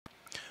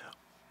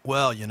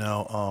Well,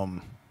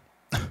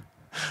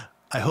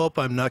 I hope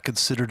I'm not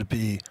considered to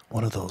be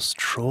one of those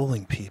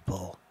trolling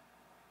people.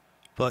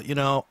 But,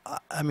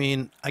 I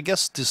mean, I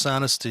guess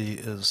dishonesty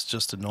is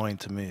just annoying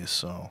to me,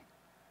 so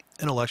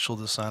intellectual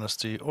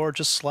dishonesty, or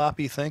just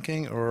sloppy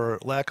thinking, or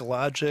lack of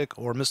logic,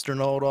 or Mr.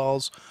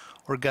 Know-it-alls,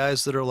 or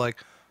guys that are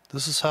like,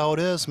 this is how it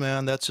is,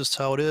 man, that's just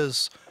how it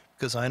is,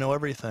 because I know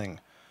everything.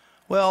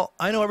 Well,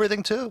 I know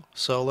everything too,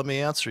 so let me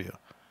answer you.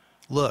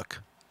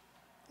 Look,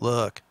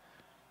 look,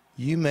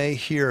 you may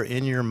hear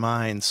in your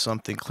mind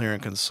something clear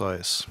and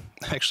concise.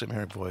 Actually, I'm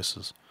hearing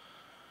voices.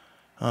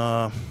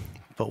 Uh,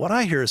 but what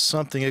I hear is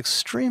something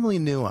extremely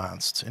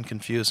nuanced and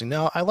confusing.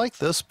 Now, I like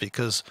this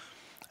because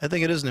I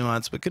think it is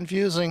nuanced, but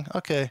confusing.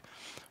 Okay.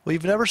 Well,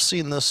 you've never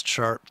seen this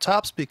chart.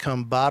 Tops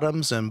become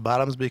bottoms and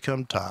bottoms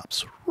become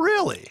tops.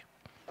 Really?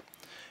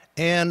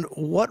 And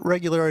what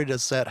regularity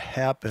does that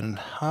happen?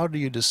 How do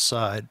you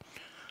decide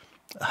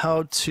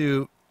how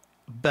to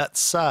bet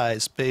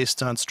size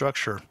based on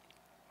structure?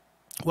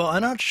 Well,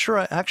 I'm not sure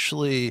I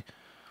actually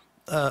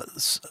uh,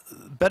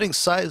 betting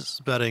size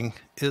betting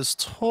is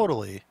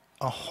totally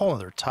a whole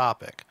other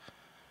topic.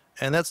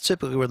 And that's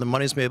typically where the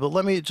money's made. But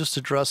let me just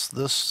address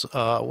this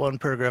one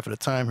paragraph at a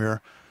time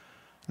here.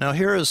 Now,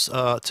 here is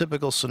a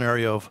typical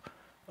scenario of,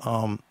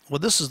 well,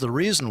 this is the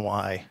reason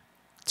why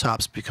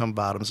tops become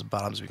bottoms and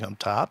bottoms become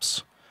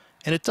tops.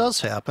 And it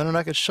does happen, and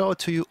I could show it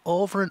to you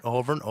over and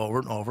over and over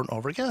and over and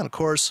over again. Of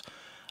course,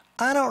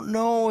 I don't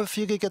know if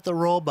you could get the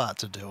robot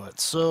to do it,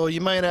 so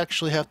you might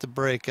actually have to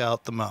break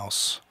out the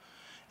mouse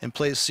and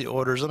place the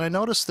orders. And I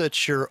noticed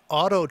that your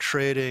auto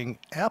trading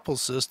Apple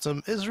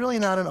system is really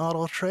not an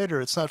auto trader.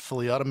 It's not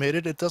fully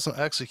automated. It doesn't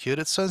execute.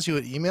 It sends you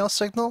an email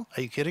signal.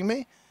 Are you kidding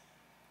me?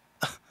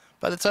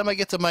 By the time I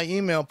get to my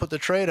email and put the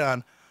trade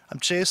on, I'm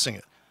chasing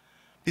it.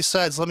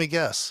 Besides, let me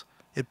guess,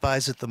 it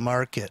buys at the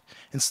market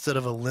instead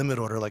of a limit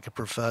order like a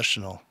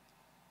professional,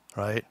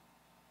 right?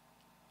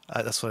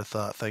 That's what I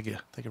thought. Thank you.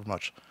 Thank you very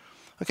much.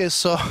 Okay,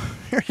 so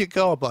here you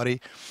go,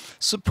 buddy.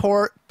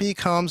 Support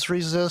becomes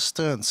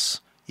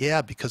resistance.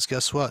 Yeah, because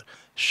guess what?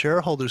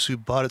 Shareholders who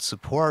bought at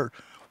support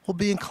will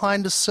be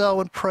inclined to sell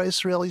when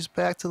price rallies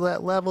back to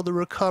that level to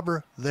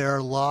recover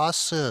their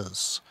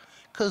losses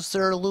because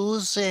they're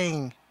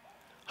losing.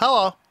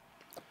 Hello.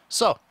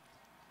 So,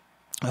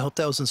 I hope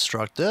that was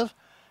instructive.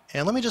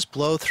 And let me just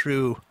blow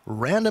through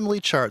randomly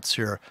charts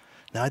here.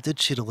 Now, I did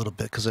cheat a little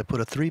bit because I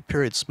put a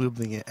 3-period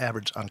smoothing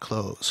average on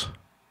close.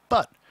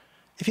 But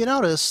if you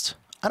noticed,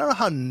 I don't know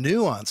how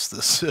nuanced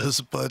this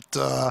is, but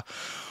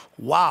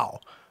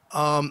wow.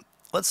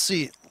 Let's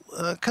see.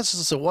 Because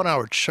it's a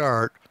 1-hour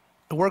chart,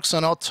 it works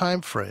on all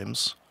time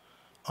frames.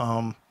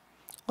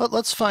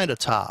 Let's find a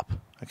top,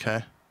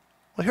 okay?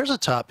 Well, here's a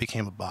top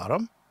became a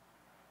bottom.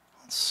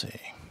 Let's see.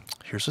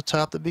 Here's a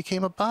top that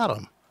became a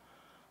bottom.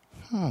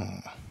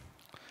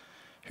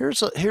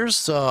 Here's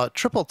a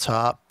triple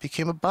top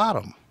became a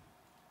bottom.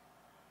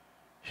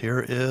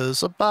 Here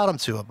is a bottom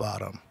to a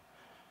bottom.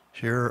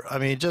 Here, I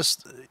mean,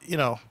 just,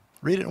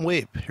 read it and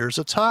weep. Here's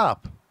a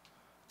top.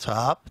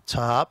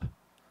 Top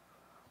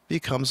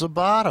becomes a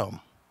bottom.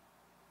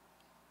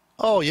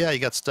 Oh, yeah, you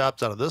got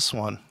stopped out of this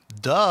one.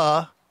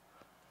 Duh.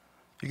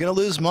 You're going to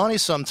lose money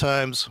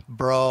sometimes,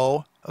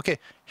 bro. Okay,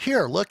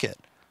 here, look it.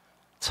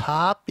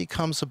 Top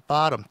becomes a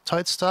bottom.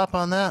 Tight stop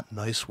on that.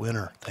 Nice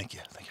winner. Thank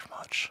you. Thank you very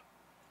much.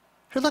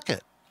 Here, look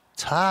it.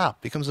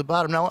 Top becomes a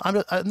bottom. Now,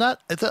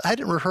 I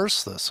didn't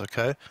rehearse this,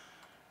 okay?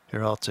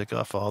 Here, I'll take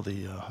off all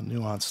the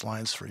nuanced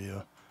lines for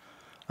you.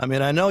 I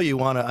mean, I know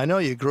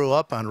you grew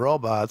up on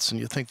robots and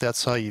you think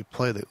that's how you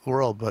play the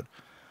world, but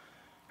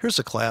here's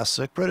a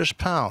classic, British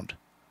pound.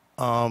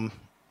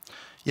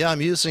 Yeah,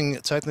 I'm using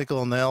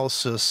technical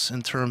analysis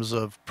in terms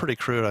of pretty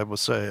crude, I would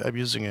say. I'm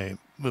using a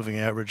moving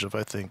average of,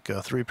 I think,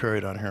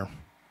 3-period on here.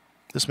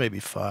 This may be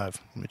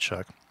 5. Let me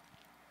check.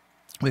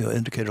 We go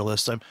indicator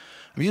list. I'm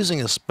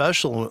using a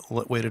special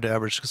weighted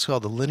average. It's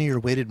called the linear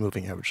weighted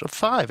moving average of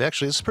 5.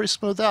 Actually, it's pretty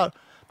smoothed out.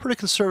 Pretty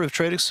conservative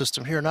trading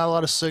system here. Not a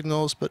lot of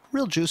signals, but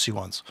real juicy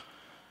ones.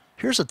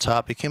 Here's a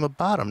top, became a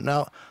bottom.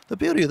 Now, the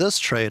beauty of this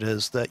trade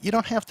is that you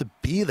don't have to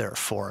be there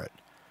for it.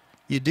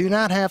 You do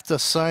not have to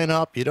sign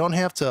up. You don't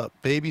have to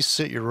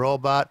babysit your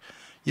robot.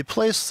 You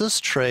place this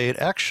trade.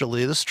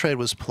 Actually, this trade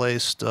was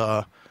placed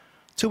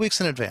 2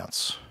 weeks in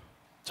advance.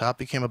 Top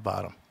became a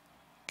bottom.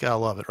 Gotta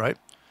love it, right?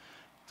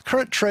 The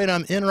current trade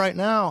I'm in right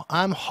now,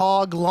 I'm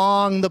hog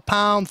long the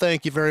pound.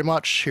 Thank you very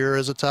much. Here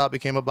is a top,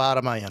 became a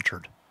bottom. I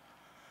entered.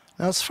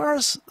 Now, as far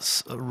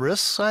as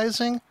risk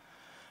sizing,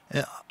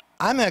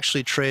 I'm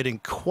actually trading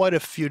quite a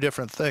few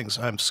different things.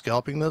 I'm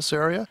scalping this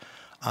area.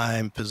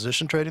 I'm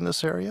position trading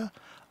this area.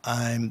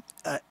 I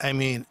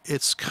mean,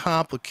 it's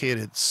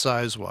complicated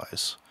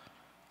size-wise.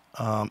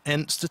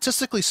 And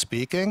statistically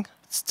speaking,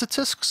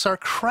 statistics are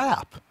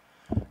crap.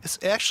 It's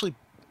actually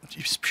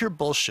it's pure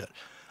bullshit.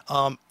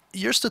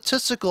 Your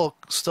statistical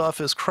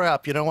stuff is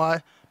crap. You know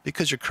why?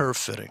 Because you're curve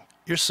fitting.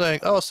 You're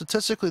saying, oh,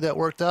 statistically that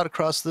worked out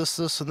across this,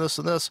 this, and this,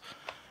 and this.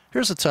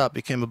 Here's the top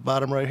became a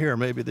bottom right here.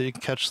 Maybe that you can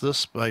catch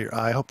this by your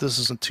eye. I hope this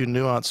isn't too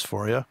nuanced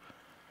for you.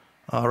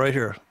 Right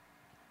here.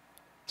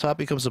 top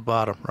becomes a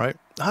bottom, right?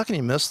 How can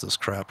you miss this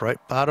crap, right?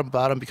 Bottom,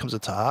 bottom becomes a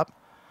top.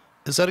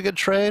 Is that a good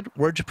trade?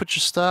 Where'd you put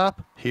your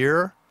stop?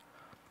 Here,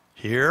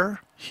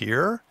 here,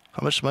 here.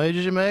 How much money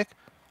did you make?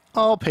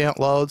 Oh, pant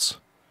loads.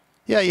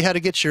 Yeah, you had to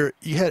get your,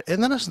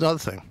 and then there's another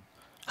thing.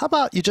 How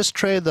about you just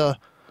trade the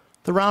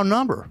round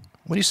number?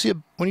 When you see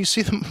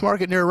the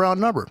market near a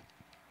round number.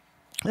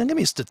 And give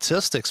me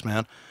statistics,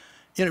 man.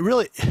 You know,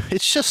 really,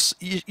 it's just,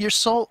 you're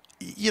so,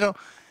 you know,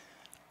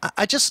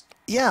 I just,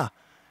 yeah,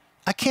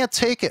 I can't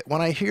take it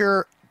when I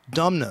hear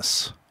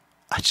dumbness.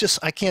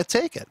 I can't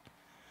take it.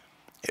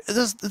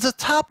 Does the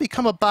top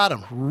become a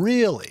bottom?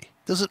 Really?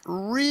 Does it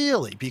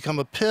really become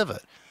a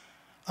pivot?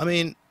 I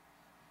mean,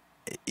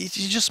 it's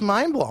just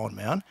mind-blowing,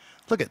 man.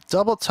 Look at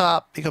double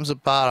top becomes a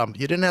bottom.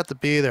 You didn't have to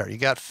be there. You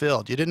got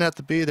filled. You didn't have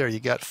to be there. You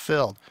got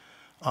filled.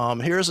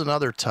 Here's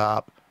another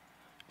top.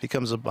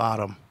 Becomes a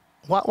bottom.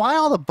 Why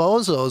all the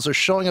bozos are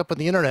showing up on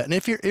the internet? And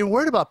if you're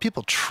worried about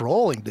people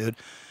trolling, dude,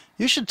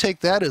 you should take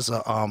that as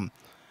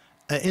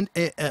an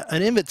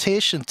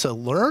invitation to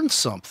learn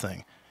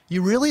something.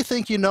 You really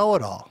think you know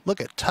it all.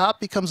 Look at top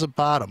becomes a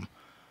bottom.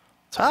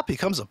 Top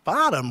becomes a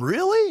bottom?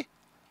 Really?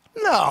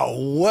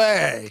 No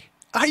way.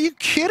 Are you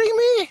kidding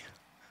me?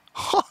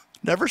 Huh,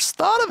 never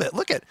thought of it.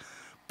 Look at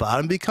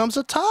bottom becomes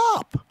a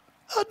top.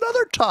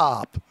 Another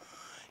top.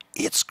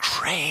 It's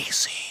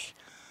crazy.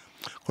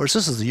 Of course,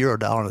 this is the euro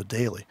dollar on the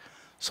daily.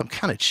 So I'm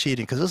kind of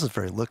cheating because this is a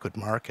very liquid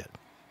market.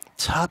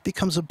 Top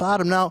becomes a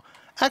bottom. Now,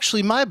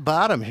 actually, my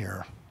bottom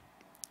here,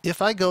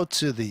 if I go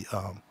to the,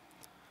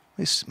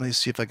 let me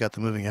see if I got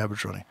the moving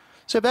average running.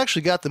 So I've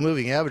actually got the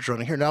moving average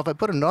running here. Now, if I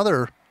put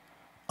another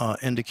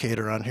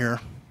indicator on here,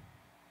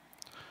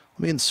 let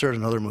me insert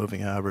another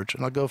moving average,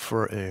 and I'll go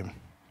for a,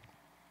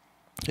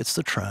 it's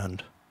the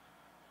trend.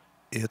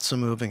 It's a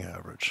moving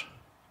average.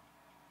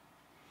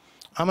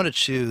 I'm going to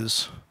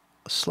choose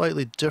a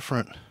slightly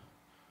different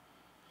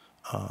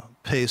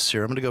pace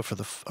here. I'm going to go for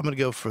the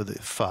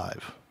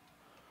 5.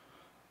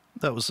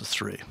 That was the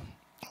 3.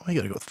 I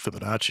got to go with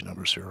Fibonacci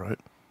numbers here, right?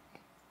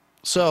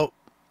 So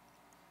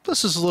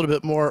this is a little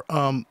bit more,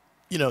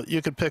 you know,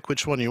 you could pick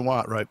which one you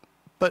want, right?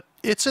 But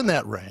it's in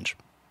that range.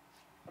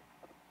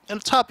 And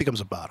the top becomes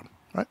a bottom,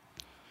 right?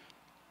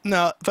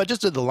 Now, if I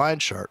just did the line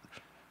chart,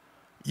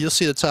 you'll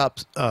see the top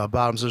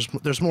bottoms.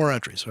 There's more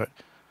entries, right?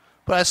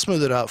 But I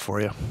smoothed it out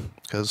for you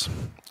because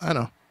I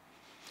know.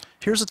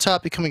 Here's the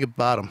top becoming a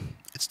bottom.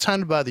 It's time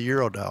to buy the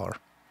euro dollar.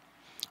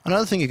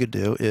 Another thing you could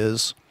do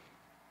is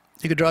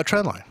you could draw a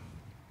trend line.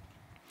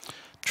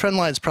 Trend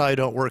lines probably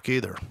don't work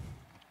either,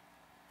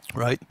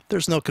 right?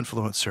 There's no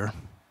confluence here.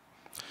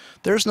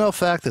 There's no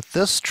fact that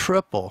this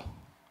triple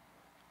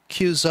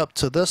queues up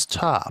to this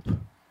top,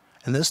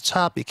 and this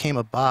top became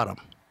a bottom.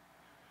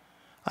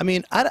 I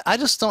mean, I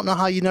just don't know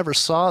how you never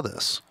saw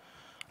this.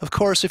 Of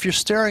course, if you're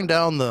staring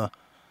down the,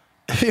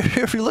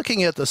 if you're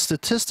looking at the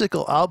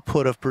statistical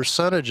output of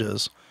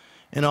percentages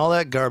and all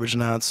that garbage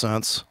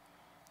nonsense,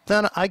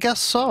 then I guess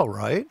so,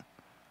 right?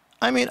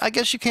 I mean, I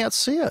guess you can't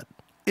see it.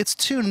 It's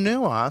too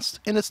nuanced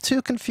and it's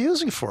too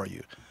confusing for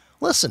you.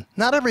 Listen,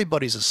 not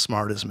everybody's as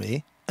smart as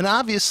me, and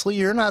obviously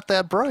you're not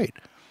that bright.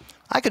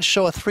 I could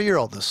show a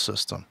 3-year-old this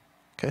system.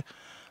 Okay,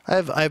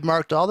 I've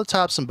marked all the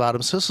tops and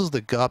bottoms. This is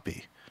the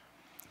guppy.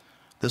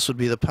 This would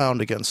be the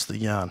pound against the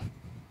yen.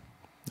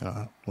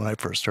 When I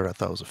first started, I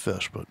thought it was a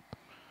fish, but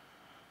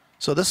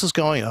so this is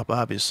going up,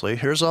 obviously.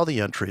 Here's all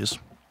the entries.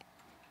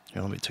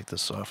 Here, let me take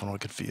this off. I don't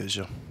want to confuse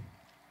you.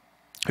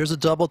 Here's a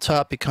double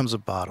top becomes a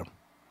bottom,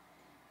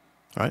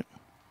 right?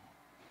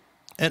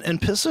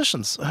 And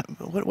positions.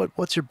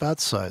 What's your bet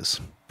size?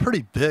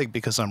 Pretty big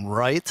because I'm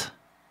right.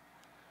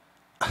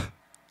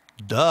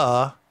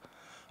 Duh.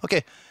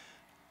 Okay.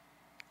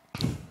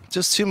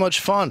 Just too much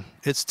fun.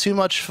 It's too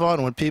much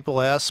fun when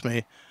people ask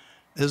me,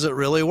 does it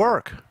really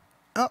work?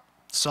 Oh,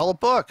 sell a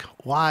book.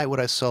 Why would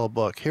I sell a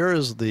book? Here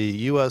is the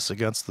U.S.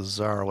 against the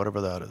Tsar,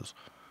 whatever that is.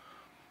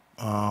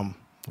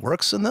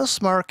 Works in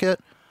this market.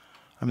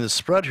 I mean, the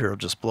spread here will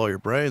just blow your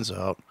brains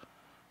out,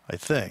 I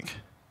think.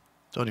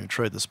 Don't even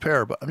trade this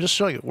pair, but I'm just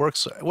showing it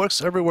works. It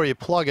works everywhere you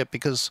plug it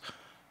because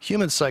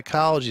human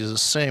psychology is the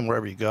same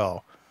wherever you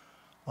go.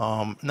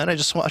 And then I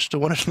just watched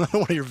another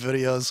one of your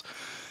videos.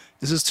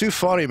 This is too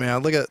funny,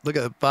 man. Look at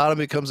the bottom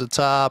becomes a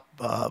top.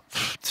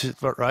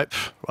 Right?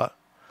 What?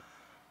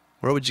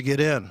 Where would you get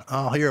in?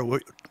 Oh, here.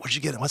 Where'd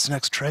you get in? What's the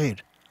next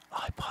trade?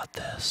 Oh, I bought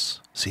this.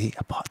 See,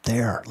 I bought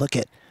there. Look,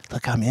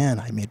 I'm in.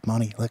 I made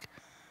money. Look,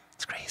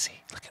 it's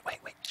crazy. Look at, wait.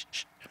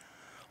 Shh.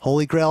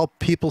 Holy Grail,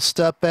 people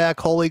step back.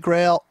 Holy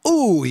Grail.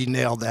 Ooh, he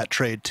nailed that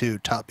trade too.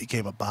 Top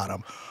became a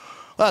bottom.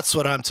 That's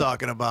what I'm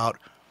talking about.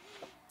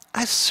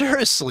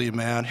 Seriously,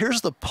 man. Here's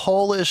the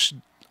Polish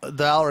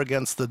dollar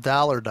against the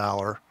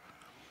dollar.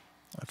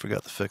 I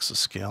forgot to fix the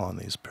scale on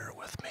these. Bear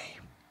with me.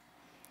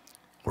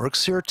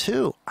 Works here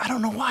too. I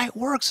don't know why it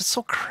works. It's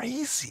so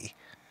crazy.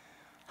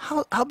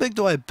 How big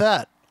do I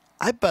bet?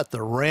 I bet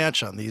the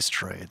ranch on these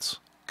trades.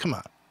 Come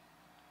on.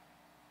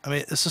 I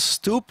mean, this is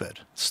stupid.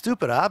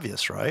 Stupid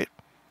obvious, right?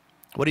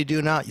 What do you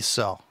do now? You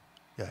sell.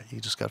 Yeah,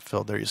 you just got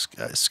filled there. You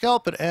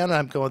scalp it, and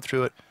I'm going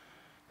through it.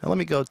 Now let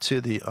me go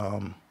to the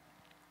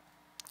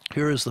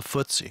Here is the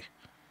footsie.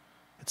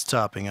 It's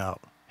topping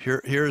out.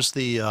 Here's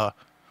the,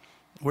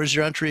 where's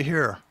your entry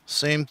here?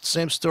 Same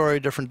story,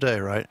 different day,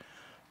 right?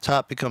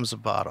 Top becomes the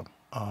bottom.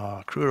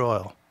 Crude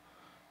oil.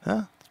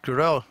 Yeah,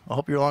 crude oil. I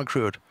hope you're long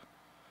crude.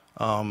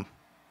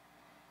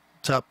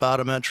 Top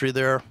bottom entry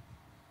there.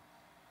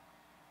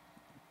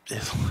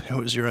 It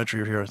was your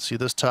entry here. See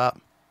this top?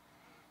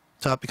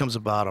 Top becomes a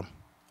bottom.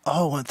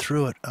 Oh, went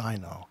through it. I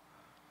know.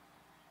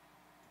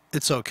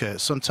 It's okay.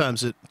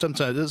 Sometimes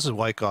this is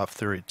Wyckoff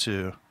theory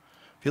too.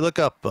 If you look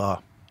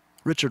up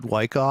Richard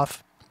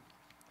Wyckoff,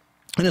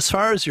 and as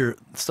far as your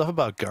stuff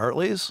about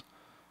Gartley's,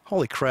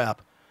 holy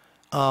crap.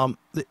 The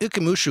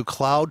Ikamushu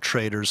cloud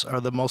traders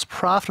are the most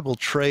profitable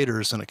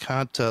traders in a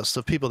contest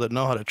of people that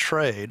know how to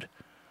trade,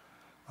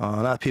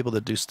 not people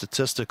that do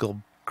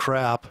statistical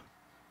crap.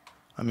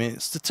 I mean,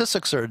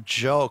 statistics are a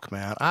joke,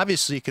 man.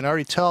 Obviously, you can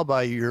already tell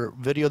by your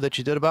video that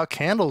you did about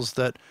candles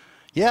that,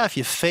 yeah, if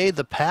you fade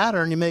the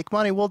pattern, you make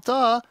money. Well,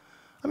 duh.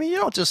 I mean, you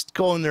don't just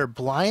go in there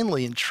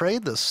blindly and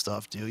trade this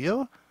stuff, do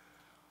you?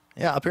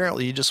 Yeah,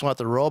 apparently you just want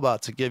the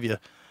robot to give you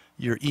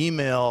your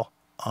email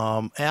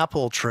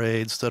Apple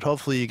trades that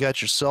hopefully you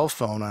got your cell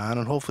phone on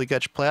and hopefully you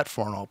got your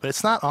platform open.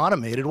 It's not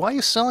automated. Why are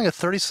you selling a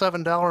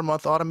 $37 a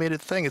month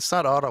automated thing? It's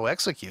not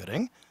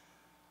auto-executing.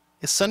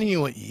 It's sending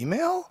you an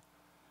email?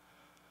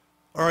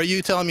 Or are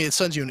you telling me it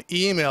sends you an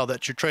email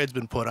that your trade's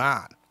been put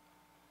on?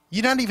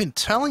 You're not even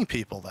telling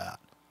people that.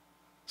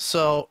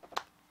 So,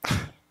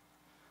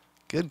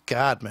 good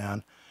God,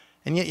 man.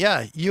 And yet,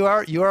 yeah, you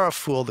are a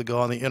fool to go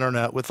on the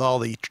internet with all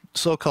the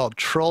so-called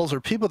trolls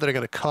or people that are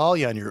going to call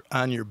you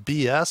on your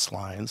BS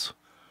lines.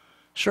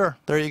 Sure,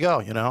 there you go.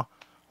 You know,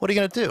 what are you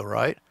going to do,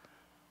 right?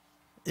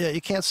 Yeah,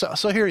 you can't.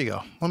 So here you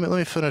go. Let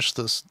me finish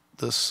this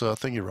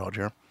thing you wrote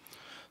here.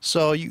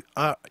 So you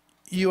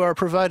are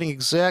providing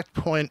exact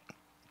point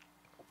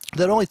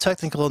that only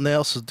technical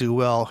analysis do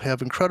well.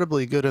 Have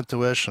incredibly good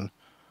intuition.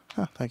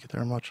 Oh, thank you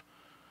very much.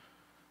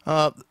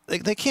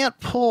 They can't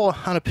pull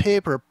on a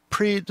paper a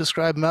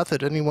pre-described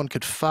method anyone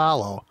could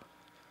follow.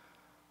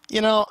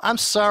 You know, I'm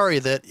sorry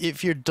that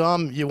if you're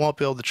dumb, you won't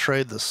be able to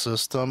trade the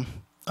system.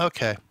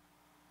 Okay.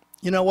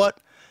 You know what?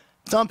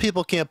 Dumb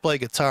people can't play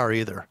guitar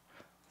either.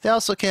 They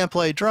also can't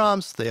play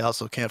drums. They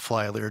also can't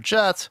fly a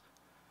Learjet.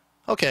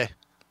 Okay.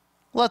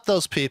 Let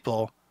those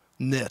people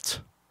knit.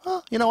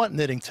 Well, you know what?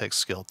 Knitting takes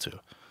skill too.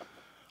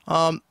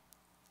 The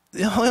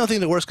only thing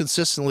that works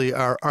consistently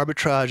are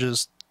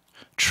arbitrages.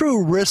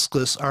 True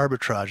riskless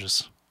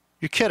arbitrages.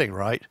 You're kidding,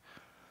 right?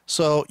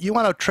 So you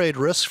want to trade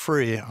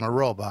risk-free on a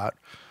robot.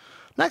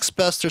 Next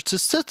best are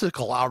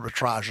statistical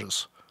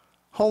arbitrages.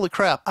 Holy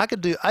crap, I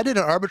did an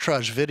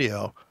arbitrage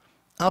video.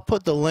 I'll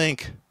put the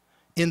link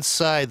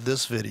inside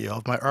this video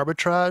of my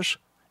arbitrage.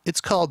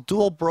 It's called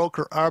dual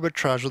broker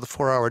arbitrage with a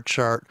 4-hour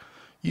chart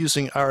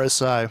using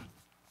RSI,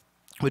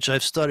 which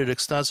I've studied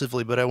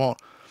extensively, but I won't.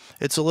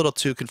 It's a little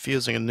too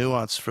confusing and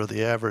nuanced for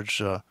the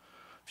average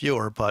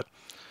viewer, but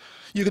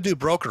you could do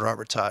broker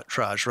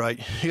arbitrage, right?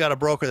 You got a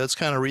broker that's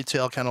kind of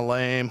retail, kind of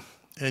lame,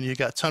 and you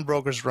got 10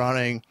 brokers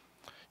running.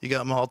 You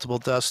got multiple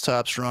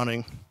desktops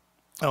running.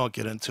 I won't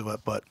get into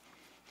it, but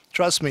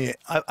trust me,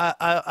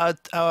 I'd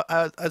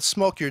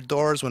smoke your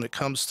doors when it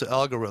comes to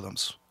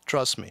algorithms.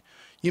 Trust me.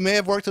 You may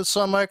have worked at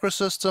some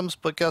microsystems,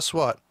 but guess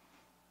what?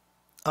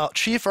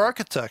 Chief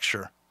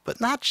architecture,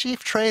 but not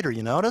chief trader,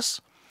 you notice?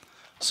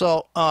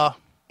 So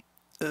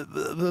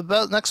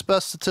the next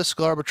best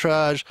statistical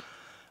arbitrage,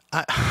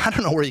 I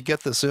don't know where you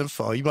get this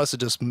info. You must have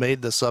just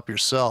made this up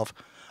yourself.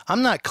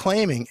 I'm not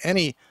claiming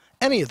any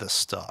of this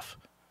stuff.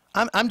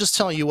 I'm just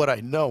telling you what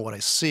I know, what I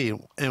see,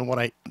 and what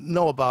I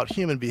know about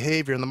human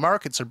behavior. And the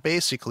markets are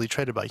basically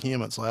traded by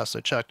humans, last I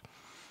checked.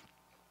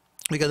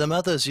 Because the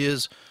methods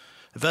used,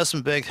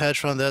 investment bank, hedge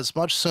fund, that's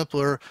much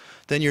simpler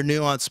than your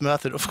nuanced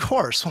method. Of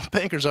course, well,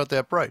 bankers aren't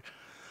that bright.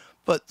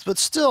 But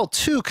still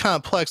too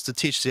complex to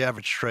teach the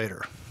average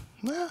trader.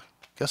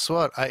 Guess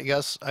what? I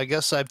guess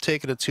I've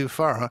taken it too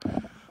far, huh?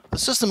 The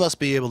system must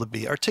be able to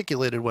be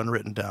articulated when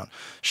written down,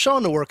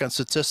 shown to work on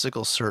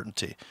statistical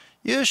certainty.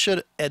 You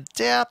should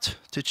adapt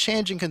to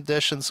changing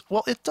conditions.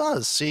 Well, it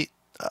does. See,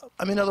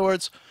 I mean, in other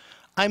words,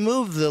 I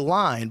move the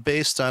line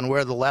based on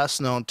where the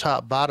last known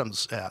top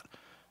bottom's at.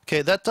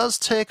 Okay, that does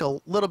take a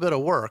little bit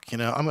of work. You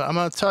know, I'm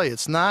going to tell you,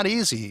 it's not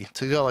easy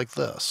to go like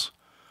this.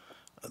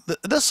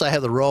 This I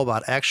have the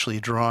robot actually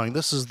drawing.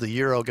 This is the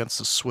euro against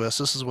the Swiss.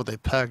 This is what they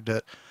pegged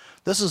it.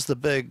 This is the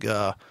big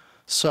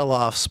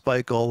sell-off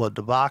spike-ola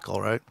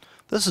debacle, right?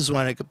 This is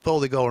when it could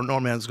totally go where no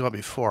man's gone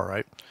before,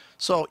 right?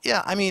 So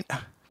yeah, I mean,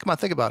 come on,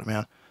 think about it,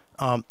 man.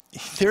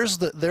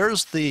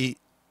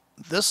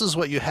 This is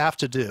what you have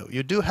to do.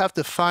 You do have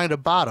to find a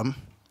bottom,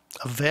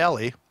 a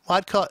valley. Well,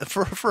 I'd call it,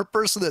 for a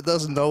person that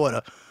doesn't know what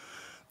a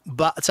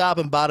top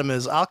and bottom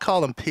is, I'll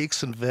call them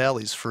peaks and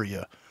valleys for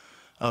you.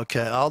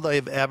 Okay, all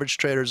the average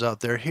traders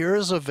out there,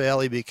 here's a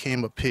valley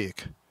became a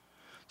peak.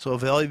 So a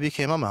valley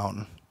became a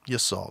mountain. You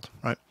sold,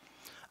 right?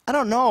 I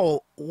don't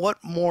know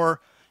what more,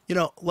 you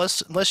know,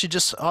 unless you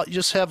just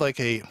have like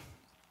a,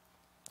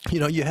 you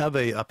know, you have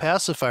a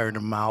pacifier in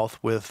your mouth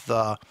with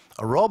a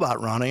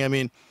robot running. I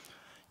mean,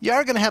 you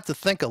are going to have to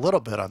think a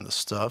little bit on this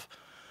stuff.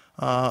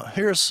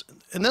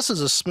 And this is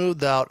a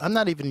smoothed out, I'm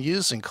not even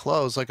using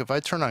close. Like if I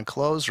turn on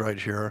close right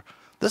here,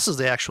 this is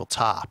the actual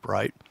top,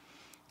 right?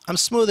 I'm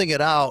smoothing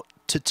it out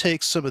to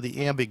take some of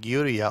the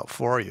ambiguity out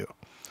for you.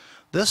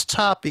 This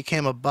top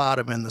became a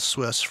bottom in the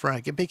Swiss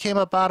franc. It became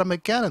a bottom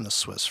again in the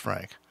Swiss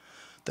franc.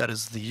 That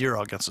is the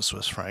euro against the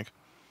Swiss franc.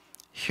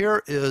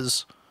 Here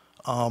is,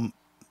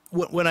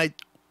 when I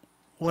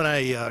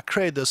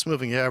create this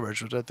moving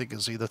average, which I think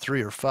is either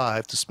 3 or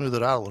 5, to smooth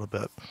it out a little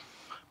bit,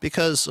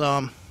 because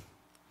I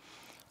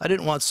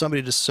didn't want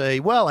somebody to say,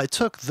 well, I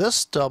took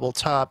this double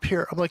top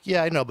here. I'm like,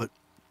 yeah, I know, but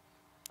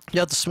you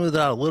have to smooth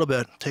it out a little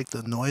bit, take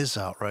the noise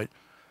out, right?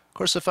 Of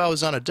course, if I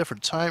was on a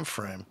different time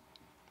frame,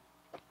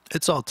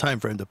 it's all time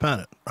frame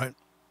dependent, right?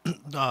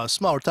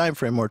 Smaller time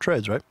frame, more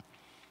trades, right?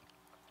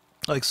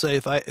 Like say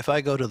if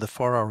I go to the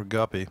 4-hour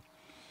guppy,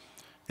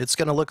 it's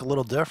going to look a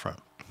little different.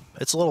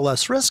 It's a little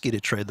less risky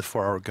to trade the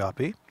 4-hour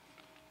guppy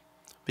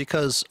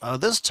because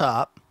this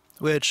top,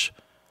 which,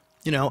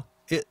 you know,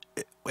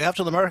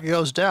 after the market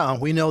goes down,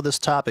 we know this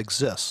top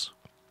exists.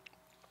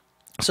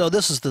 So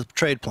this is the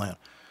trade plan.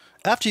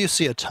 After you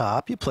see a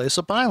top, you place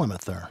a buy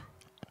limit there,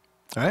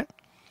 right?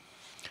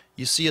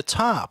 You see a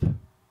top.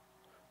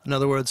 In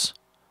other words,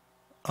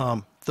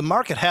 the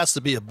market has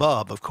to be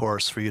above, of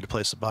course, for you to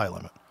place a buy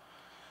limit.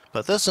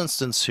 But this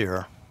instance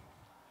here,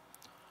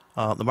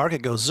 the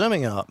market goes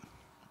zooming up,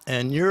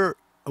 and you're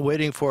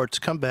waiting for it to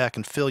come back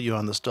and fill you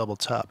on this double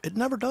top. It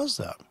never does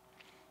that.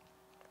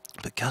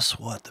 But guess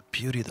what? The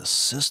beauty of the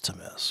system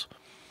is,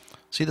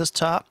 see this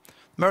top?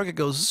 The market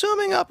goes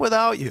zooming up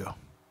without you.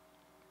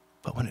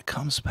 But when it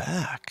comes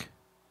back,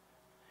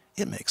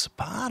 it makes a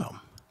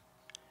bottom.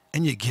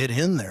 And you get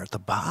in there at the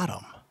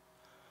bottom.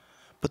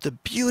 But the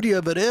beauty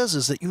of it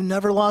is that you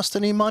never lost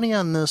any money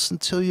on this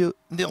until you,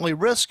 the only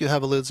risk you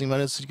have of losing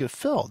money is to get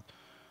filled.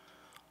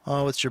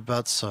 Oh, what's your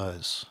bet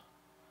size?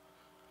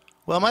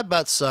 Well, my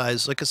bet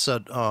size, like I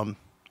said, I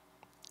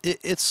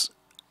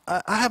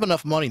have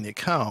enough money in the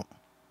account.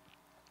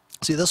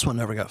 See, this one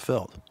never got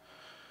filled.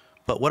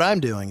 But what I'm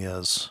doing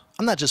is,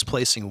 I'm not just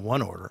placing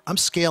one order. I'm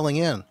scaling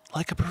in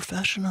like a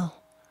professional.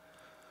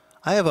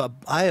 I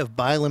have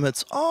buy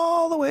limits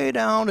all the way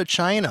down to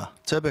China,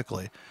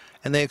 typically.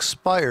 And they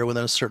expire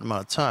within a certain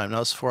amount of time.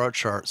 Now it's a 4-hour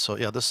chart, so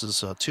yeah, this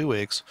is 2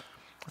 weeks.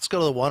 Let's go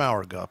to the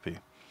 1-hour guppy.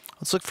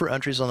 Let's look for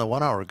entries on the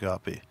 1-hour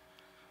guppy.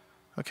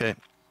 Okay,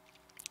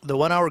 the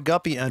 1-hour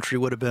guppy entry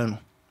would have been,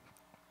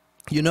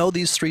 you know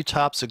these 3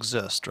 tops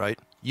exist, right?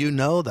 You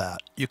know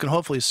that. You can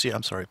hopefully see,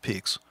 I'm sorry,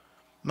 peaks,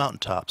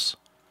 mountaintops.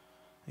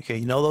 Okay,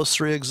 you know those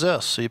 3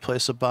 exist, so you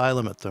place a buy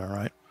limit there,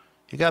 right?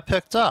 You got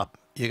picked up.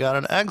 You got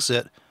an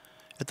exit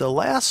at the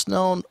last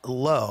known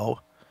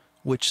low,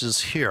 which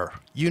is here.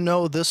 You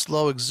know this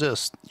low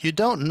exists. You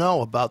don't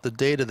know about the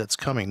data that's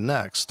coming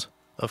next,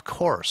 of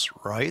course,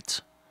 right?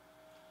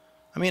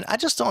 I mean, I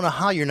just don't know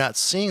how you're not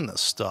seeing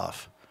this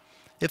stuff.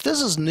 If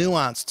this is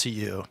nuanced to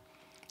you,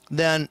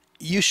 then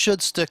you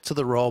should stick to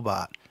the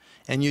robot,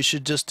 and you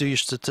should just do your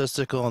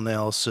statistical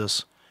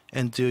analysis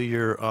and do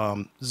your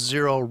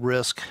zero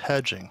risk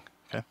hedging.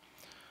 Okay,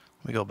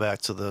 let me go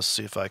back to this,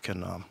 see if I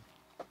can,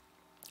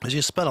 as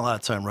you spent a lot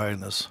of time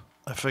writing this,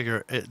 I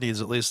figure it needs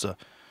at least a,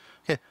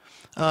 okay,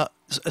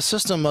 a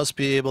system must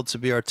be able to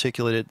be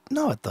articulated.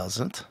 No, it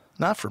doesn't.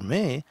 Not for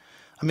me.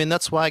 I mean,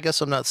 that's why I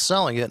guess I'm not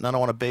selling it, and I don't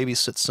want to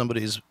babysit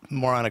somebody's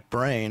moronic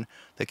brain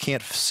that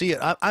can't see it.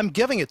 I'm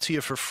giving it to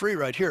you for free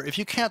right here. If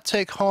you can't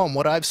take home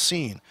what I've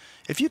seen,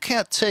 if you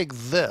can't take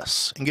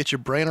this and get your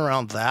brain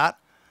around that,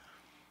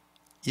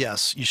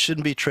 yes, you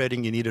shouldn't be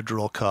trading. You need a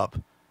drill cup,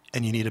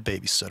 and you need a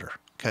babysitter.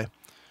 Okay.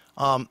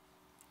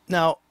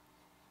 Now,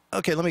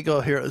 okay, let me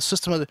go here. The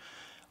system of the,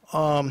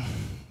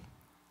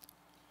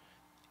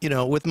 you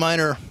know, with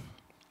minor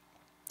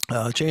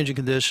changing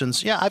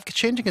conditions. Yeah, I've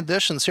changing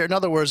conditions here. In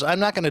other words, I'm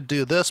not going to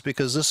do this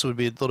because this would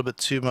be a little bit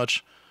too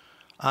much.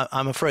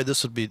 I'm afraid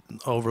this would be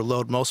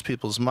overload most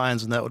people's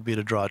minds, and that would be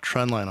to draw a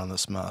trend line on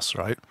this mess,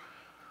 right?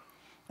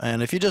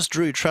 And if you just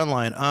drew a trend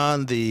line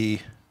on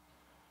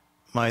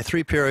my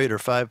 3-period or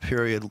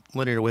 5-period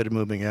linear weighted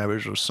moving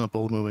average or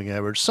simple moving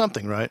average,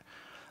 something, right?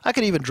 I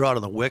could even draw it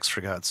on the wicks,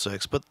 for God's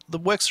sakes, but the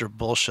wicks are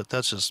bullshit.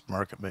 That's just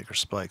market maker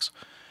spikes.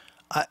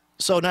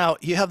 So now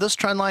you have this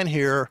trend line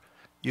here,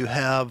 you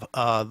have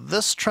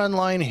this trend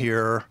line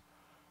here,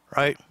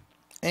 right?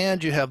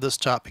 And you have this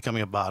top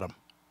becoming a bottom.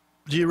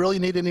 Do you really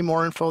need any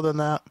more info than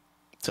that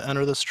to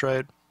enter this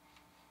trade?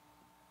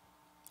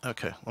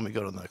 Okay, let me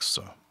go to the next.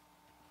 Let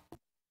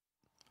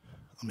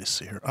me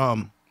see here.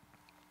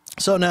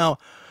 So now,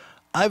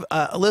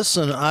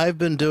 listen, I've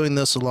been doing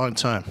this a long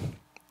time.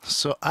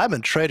 So I've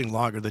been trading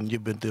longer than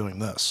you've been doing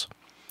this,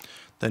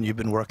 than you've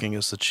been working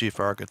as the chief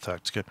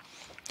architect. Okay?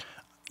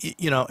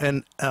 You know,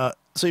 and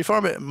so you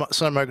formed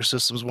Sun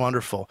Microsystems,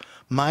 wonderful.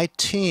 My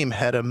team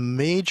had a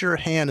major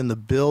hand in the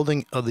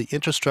building of the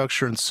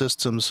infrastructure and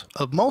systems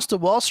of most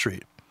of Wall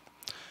Street.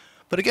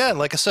 But again,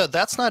 like I said,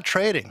 that's not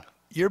trading.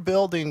 You're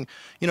building,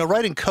 you know,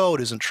 writing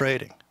code isn't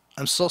trading.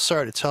 I'm so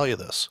sorry to tell you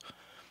this.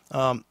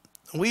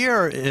 We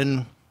are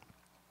in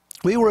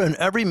We were in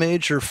every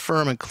major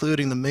firm,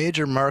 including the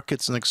major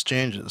markets and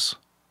exchanges.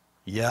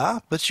 Yeah,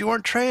 but you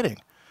weren't trading.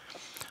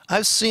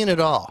 I've seen it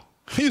all.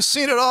 You've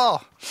seen it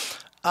all.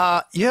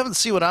 You haven't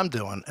seen what I'm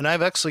doing, and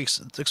I've actually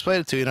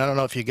explained it to you, and I don't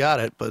know if you got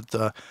it, but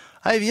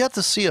I have yet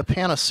to see a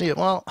panacea.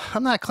 Well,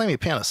 I'm not claiming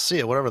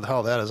panacea, whatever the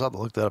hell that is. I'll have to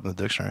look that up in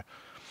the dictionary.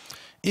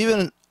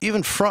 Even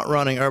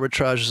front-running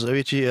arbitrages of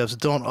ETFs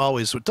don't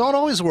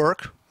always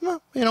work.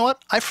 Well, you know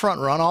what? I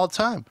front-run all the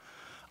time.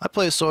 I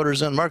place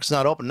orders in. Market's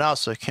not open now,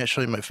 so I can't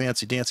show you my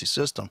fancy-dancy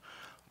system.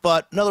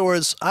 But in other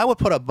words, I would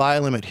put a buy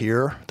limit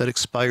here that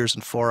expires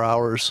in 4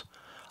 hours.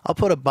 I'll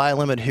put a buy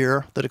limit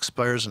here that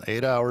expires in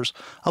 8 hours.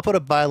 I'll put a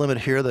buy limit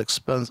here that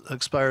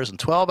expires in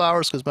 12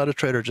 hours because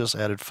MetaTrader just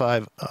added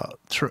 5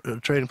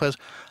 trading places.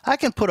 I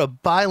can put a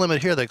buy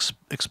limit here that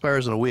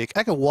expires in a week.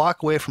 I can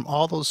walk away from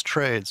all those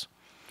trades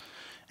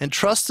and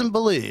trust and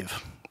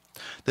believe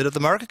that if the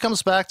market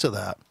comes back to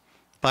that,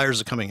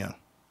 buyers are coming in.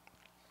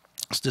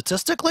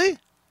 Statistically,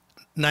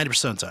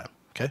 90% of the time,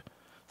 okay?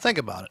 Think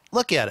about it.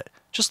 Look at it.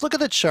 Just look at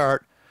the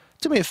chart.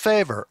 Do me a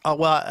favor.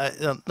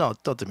 No,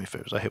 don't do me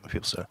favors. I hate when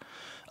people say that.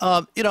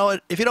 You know,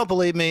 if you don't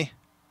believe me,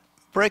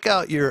 break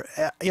out your,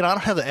 you know, I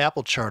don't have the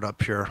Apple chart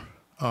up here.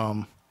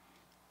 The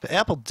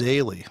Apple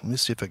Daily. Let me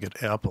see if I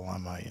get Apple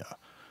on my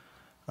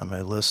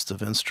list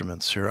of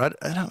instruments here. I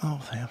don't know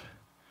if they have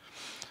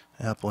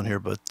Apple in here,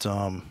 but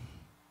got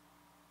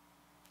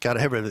to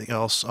have everything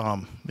else.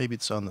 Maybe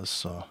it's on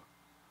this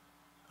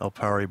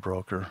Alpari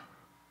broker.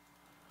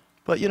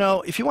 But you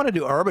know, if you want to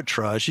do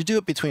arbitrage, you do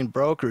it between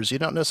brokers. You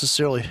don't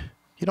necessarily,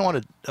 you don't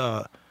want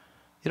to,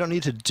 you don't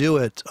need to do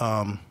it.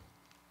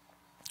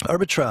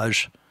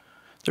 Arbitrage.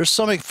 There's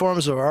so many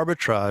forms of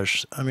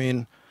arbitrage. I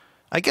mean,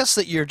 I guess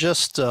that you're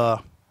just, yeah,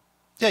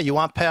 you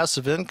want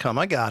passive income.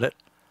 I got it.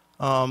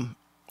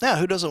 Yeah,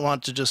 who doesn't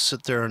want to just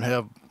sit there and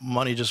have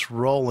money just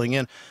rolling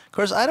in? Of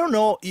course, I don't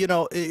know. You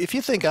know, if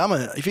you think I'm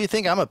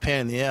a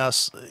pain in the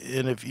ass,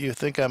 and if you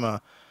think I'm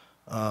a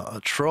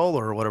troll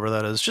or whatever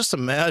that is, just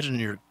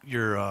imagine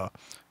your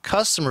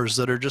customers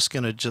that are just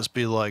going to just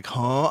be like,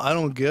 huh, I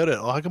don't get it.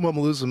 How come I'm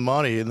losing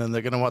money? And then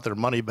they're going to want their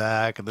money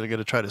back, and they're going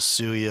to try to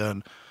sue you.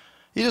 And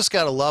you just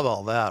got to love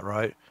all that,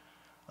 right?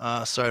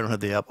 Sorry, I don't have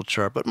the Apple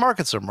chart, but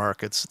markets are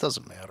markets. It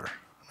doesn't matter.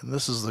 And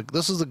this is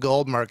the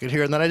gold market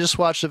here. And then I just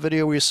watched a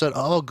video where you said,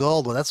 oh,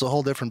 gold, well, that's a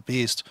whole different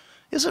beast.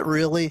 Is it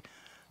really?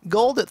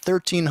 Gold at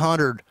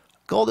 1,300,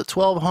 gold at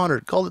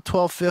 1,200, gold at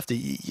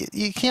 1,250.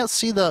 You can't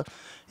see you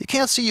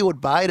can't see you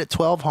would buy it at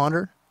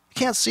 1,200. You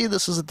can't see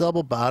this is a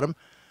double bottom.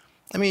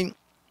 I mean,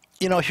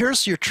 you know,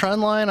 here's your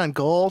trend line on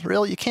gold.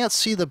 Really, you can't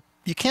see that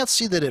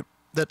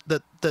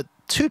that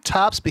two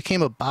tops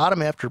became a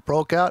bottom after it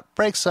broke out,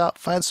 breaks out,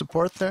 finds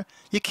support there.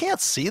 You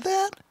can't see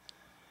that.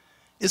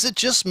 Is it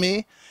just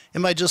me?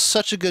 Am I just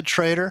such a good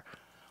trader?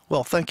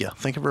 Well, thank you.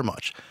 Thank you very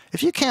much.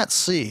 If you can't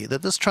see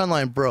that this trend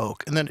line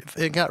broke and then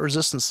it got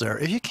resistance there,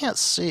 if you can't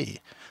see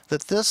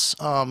that this,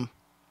 now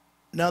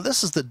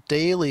this is the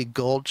daily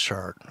gold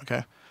chart,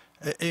 okay?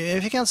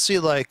 If you can't see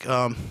like, you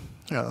know,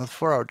 the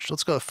 4-hour,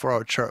 let's go to the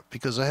 4-hour chart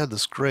because I had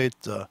this great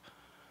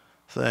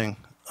thing,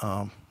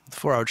 the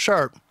 4-hour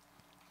chart,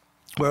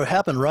 where it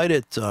happened right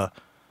at, I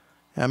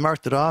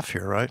marked it off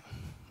here, right?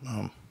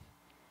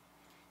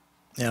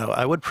 You know,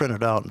 I would print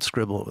it out and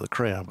scribble it with a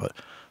crayon, but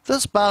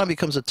this bottom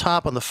becomes a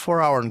top on the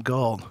 4-hour in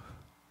gold.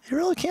 You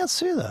really can't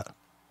see that.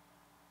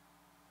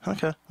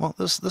 Okay, well,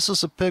 this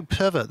is a big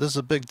pivot. This is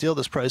a big deal,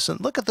 this price. And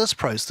look at this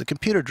price. The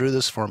computer drew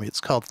this for me.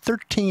 It's called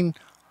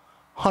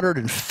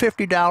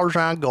 $1,350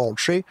 on gold.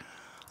 See?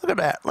 Look at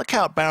that. Look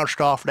how it bounced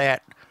off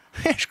that.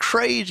 It's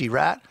crazy,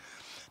 right?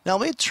 Now,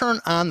 let me turn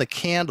on the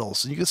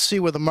candles. And you can see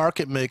where the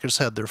market makers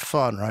had their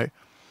fun, right?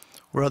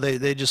 Where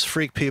they just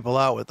freak people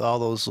out with all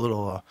those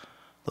little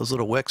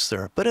wicks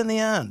there. But in the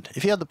end,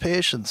 if you have the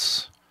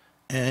patience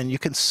and you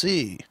can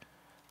see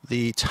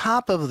the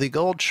top of the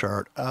gold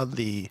chart on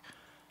the,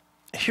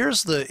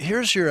 here's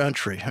your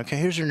entry. Okay,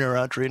 here's your new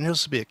entry, and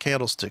here's to be a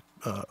candlestick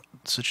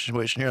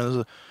situation here. There's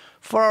a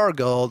 4-hour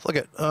gold. Look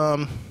at,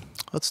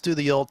 let's do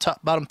the old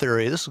top bottom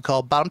theory. This is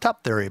called bottom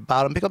top theory.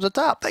 Bottom becomes a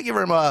top. Thank you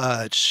very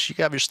much. You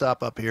got your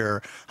stop up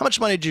here. How much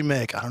money did you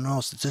make? I don't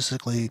know.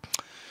 Statistically,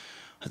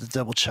 I have to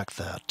double check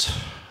that.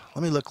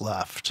 Let me look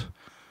left.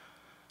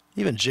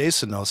 Even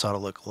Jason knows how to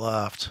look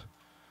left.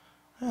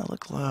 Yeah,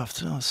 look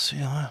left. Let's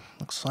see.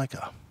 Looks like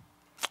a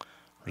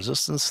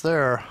resistance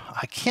there.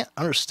 I can't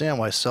understand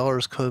why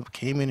sellers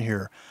came in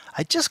here.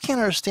 I just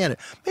can't understand it.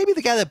 Maybe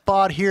the guy that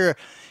bought here,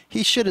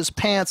 he shit his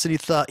pants and he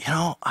thought, you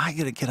know, I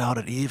got to get out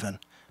at even.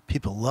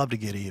 People love to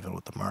get even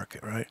with the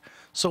market, right?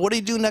 So what do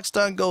you do next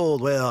on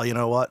gold? Well, you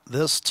know what?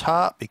 This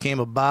top became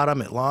a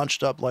bottom. It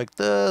launched up like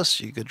this.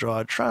 You could draw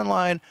a trend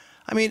line.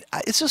 I mean,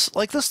 it's just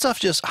like this stuff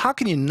just, how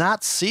can you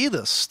not see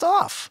this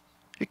stuff?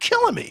 You're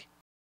killing me.